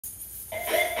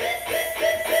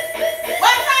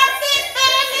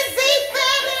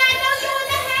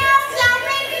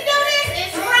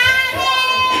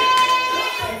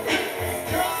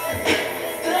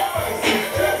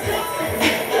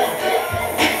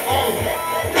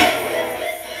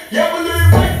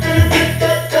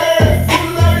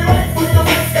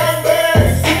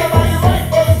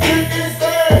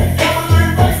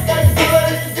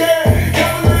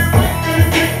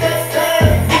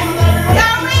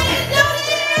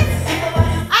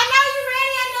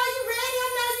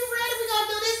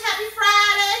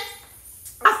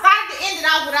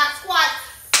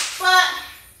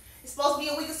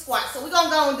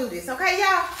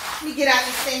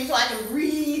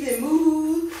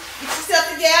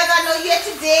I know you're at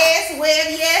your desk,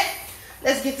 wherever you're at.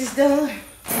 Let's get this done.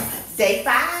 Day 5.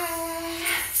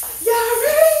 Y'all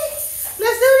ready? Let's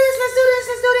do this, let's do this,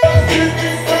 let's do this.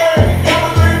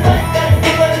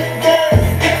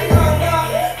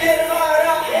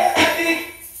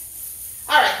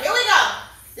 Alright, here we go.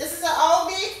 This is an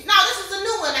oldie. No, this is a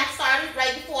new one I started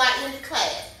right before I ended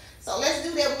class. So let's do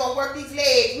that. We're going to work these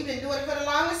legs. We've been doing it for the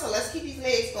longest, so let's keep these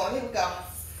legs going. Here we go.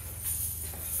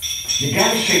 You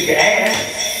gotta shake your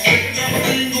ass.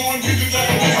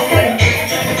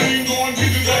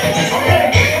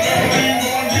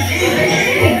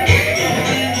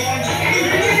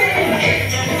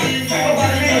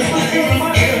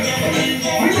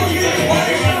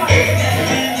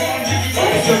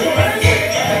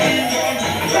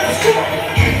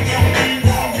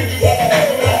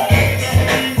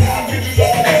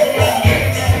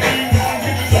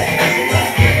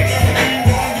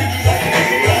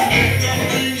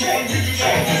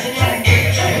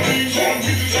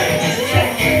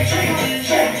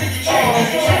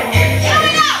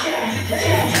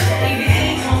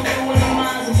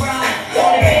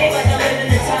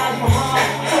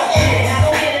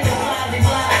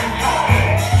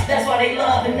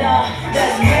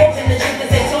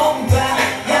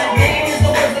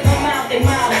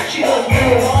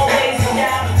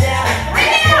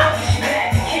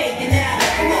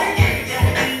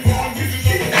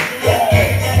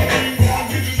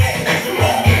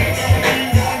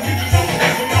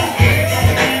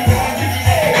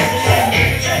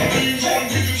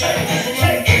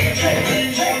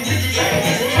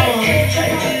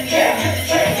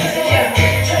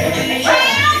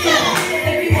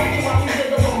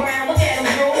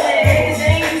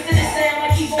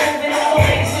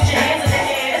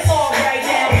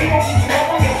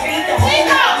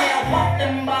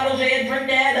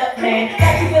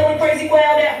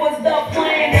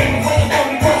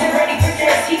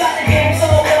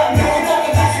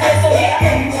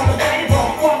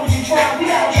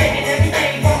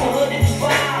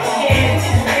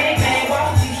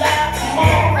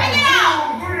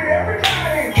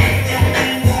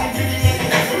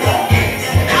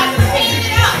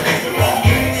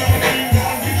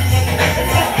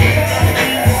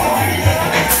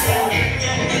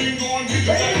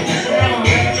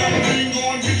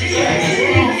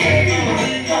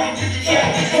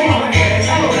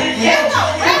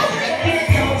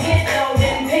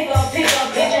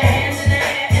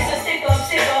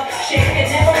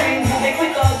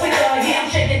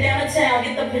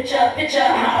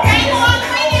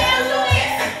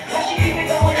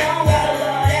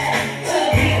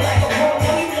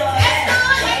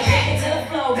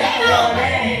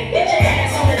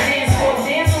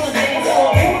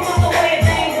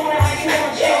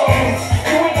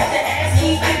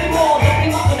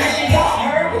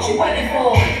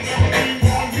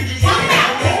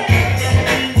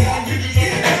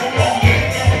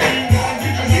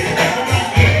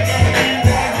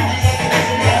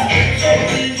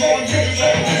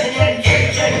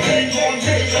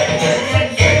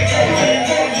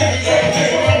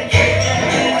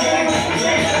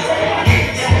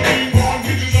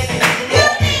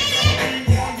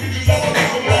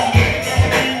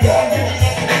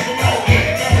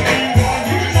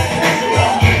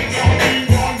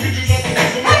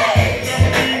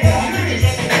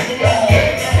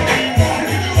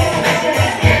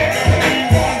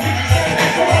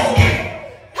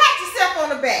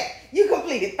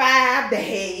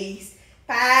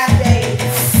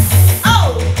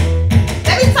 Oh,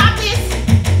 let me top this.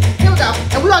 Here we go.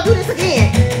 And we're going to do this again.